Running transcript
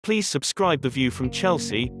Please subscribe. The View from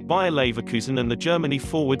Chelsea, Bayer Leverkusen and the Germany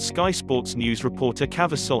forward. Sky Sports News reporter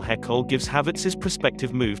Kaveh Solhekol gives Havertz's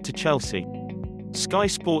prospective move to Chelsea. Sky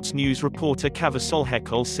Sports News reporter Kaveh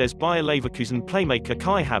Solhekol says Bayer Leverkusen playmaker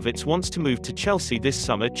Kai Havertz wants to move to Chelsea this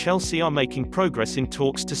summer. Chelsea are making progress in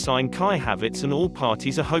talks to sign Kai Havertz and all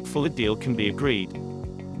parties are hopeful a deal can be agreed.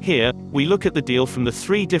 Here, we look at the deal from the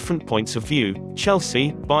three different points of view: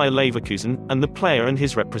 Chelsea, Bayer Leverkusen, and the player and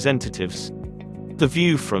his representatives. The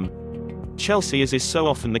view from Chelsea. As is so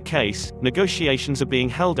often the case, negotiations are being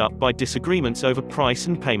held up by disagreements over price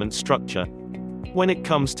and payment structure. When it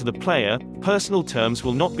comes to the player, personal terms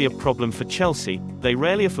will not be a problem for Chelsea. They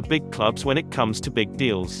rarely are for big clubs when it comes to big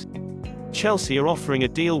deals. Chelsea are offering a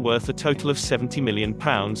deal worth a total of £70 million,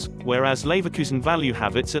 whereas Leverkusen value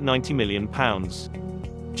Havertz at £90 million.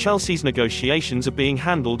 Chelsea's negotiations are being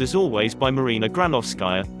handled as always by Marina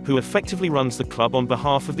Granovskaya, who effectively runs the club on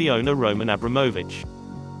behalf of the owner Roman Abramovich.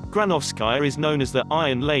 Granovskaya is known as the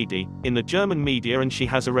Iron Lady in the German media, and she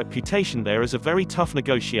has a reputation there as a very tough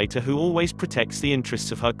negotiator who always protects the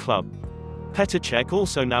interests of her club. Petr Cech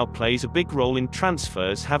also now plays a big role in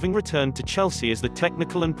transfers, having returned to Chelsea as the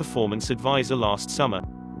technical and performance advisor last summer.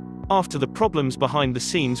 After the problems behind the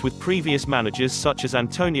scenes with previous managers such as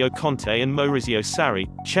Antonio Conte and Maurizio Sarri,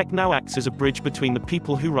 Cech now acts as a bridge between the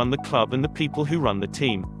people who run the club and the people who run the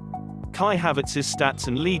team. Kai Havertz's stats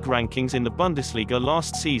and league rankings in the Bundesliga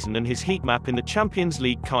last season and his heat map in the Champions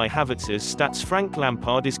League. Kai Havertz's stats. Frank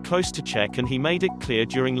Lampard is close to Cech, and he made it clear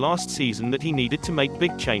during last season that he needed to make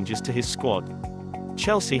big changes to his squad.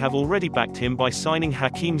 Chelsea have already backed him by signing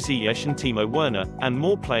Hakim Ziyech and Timo Werner, and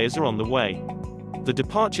more players are on the way. The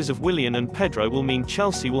departures of Willian and Pedro will mean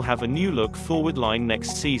Chelsea will have a new look forward line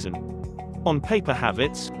next season. On paper,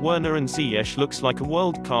 Havertz, Werner and Ziyech looks like a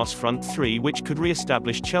world-class front three which could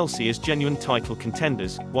re-establish Chelsea as genuine title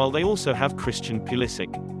contenders, while they also have Christian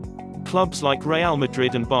Pulisic. Clubs like Real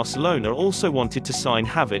Madrid and Barcelona also wanted to sign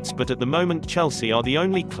Havertz, but at the moment Chelsea are the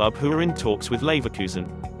only club who are in talks with Leverkusen.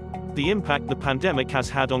 The impact the pandemic has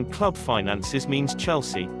had on club finances means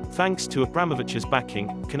Chelsea, thanks to Abramovich's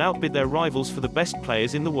backing, can outbid their rivals for the best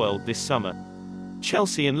players in the world this summer.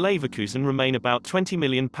 Chelsea and Leverkusen remain about £20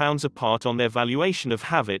 million apart on their valuation of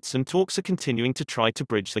Havertz, and talks are continuing to try to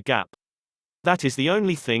bridge the gap. That is the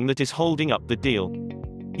only thing that is holding up the deal.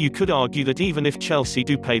 You could argue that even if Chelsea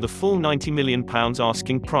do pay the full £90 million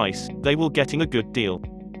asking price, they will getting a good deal.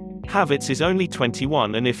 Havertz is only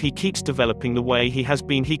 21, and if he keeps developing the way he has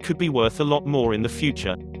been, he could be worth a lot more in the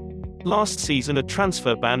future. Last season a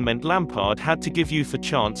transfer ban meant Lampard had to give youth a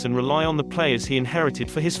chance and rely on the players he inherited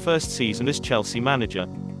for his first season as Chelsea manager.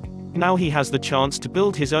 Now he has the chance to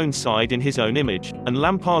build his own side in his own image, and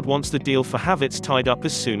Lampard wants the deal for Havertz tied up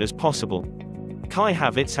as soon as possible. Kai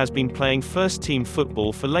Havertz has been playing first-team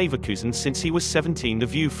football for Leverkusen since he was 17. The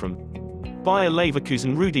view from Bayer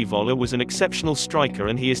Leverkusen. Rudi Völler was an exceptional striker,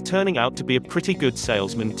 and he is turning out to be a pretty good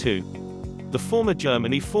salesman too. The former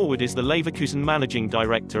Germany forward is the Leverkusen managing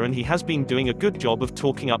director, and he has been doing a good job of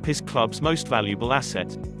talking up his club's most valuable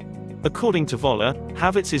asset. According to Völler,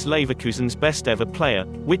 Havertz is Leverkusen's best ever player,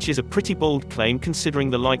 which is a pretty bold claim considering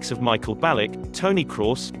the likes of Michael Ballack, Toni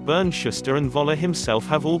Kroos, Bernd Schuster and Völler himself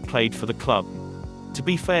have all played for the club. To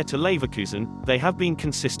be fair to Leverkusen, they have been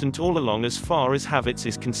consistent all along as far as Havertz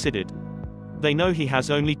is considered. They know he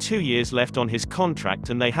has only 2 years left on his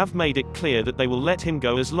contract, and they have made it clear that they will let him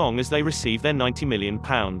go as long as they receive their £90 million.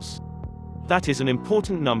 That is an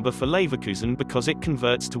important number for Leverkusen because it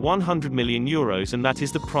converts to €100 million, and that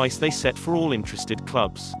is the price they set for all interested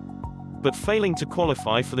clubs. But failing to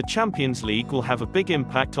qualify for the Champions League will have a big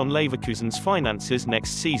impact on Leverkusen's finances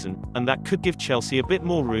next season, and that could give Chelsea a bit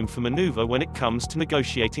more room for maneuver when it comes to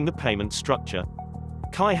negotiating the payment structure.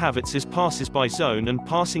 Kai Havertz's passes by zone and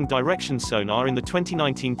passing direction sonar in the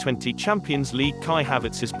 2019-20 Champions League. Kai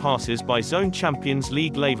Havertz's passes by zone. Champions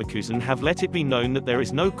League. Leverkusen have let it be known that there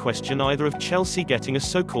is no question either of Chelsea getting a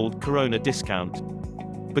so-called Corona discount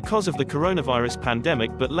because of the coronavirus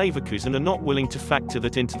pandemic, but Leverkusen are not willing to factor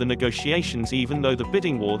that into the negotiations, even though the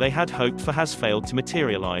bidding war they had hoped for has failed to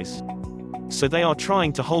materialize. So they are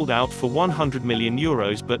trying to hold out for €100 million,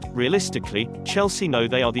 but, realistically, Chelsea know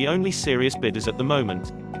they are the only serious bidders at the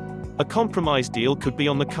moment. A compromise deal could be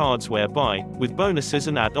on the cards whereby, with bonuses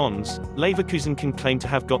and add-ons, Leverkusen can claim to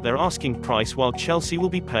have got their asking price while Chelsea will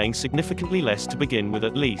be paying significantly less to begin with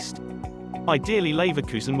at least. Ideally,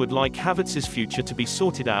 Leverkusen would like Havertz's future to be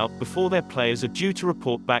sorted out before their players are due to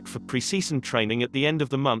report back for pre-season training at the end of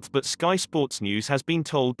the month, but Sky Sports News has been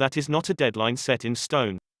told that is not a deadline set in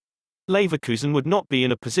stone. Leverkusen would not be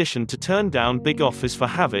in a position to turn down big offers for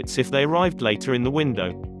Havertz if they arrived later in the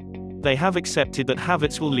window. They have accepted that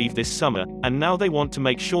Havertz will leave this summer, and now they want to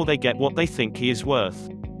make sure they get what they think he is worth.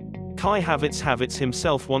 Kai Havertz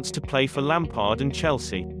himself wants to play for Lampard and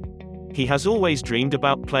Chelsea. He has always dreamed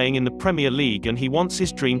about playing in the Premier League and he wants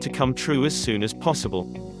his dream to come true as soon as possible.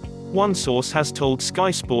 One source has told Sky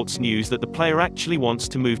Sports News that the player actually wants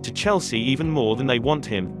to move to Chelsea even more than they want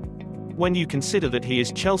him. When you consider that he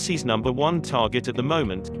is Chelsea's #1 target at the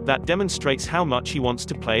moment, that demonstrates how much he wants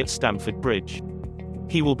to play at Stamford Bridge.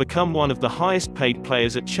 He will become one of the highest paid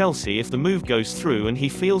players at Chelsea if the move goes through, and he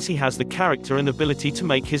feels he has the character and ability to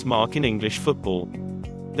make his mark in English football.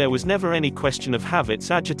 There was never any question of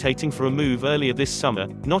Havertz agitating for a move earlier this summer,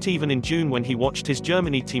 not even in June when he watched his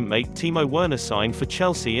Germany teammate Timo Werner sign for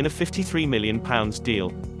Chelsea in a £53 million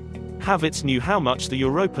deal. Havertz knew how much the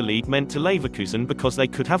Europa League meant to Leverkusen because they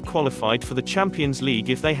could have qualified for the Champions League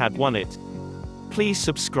if they had won it. Please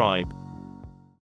subscribe.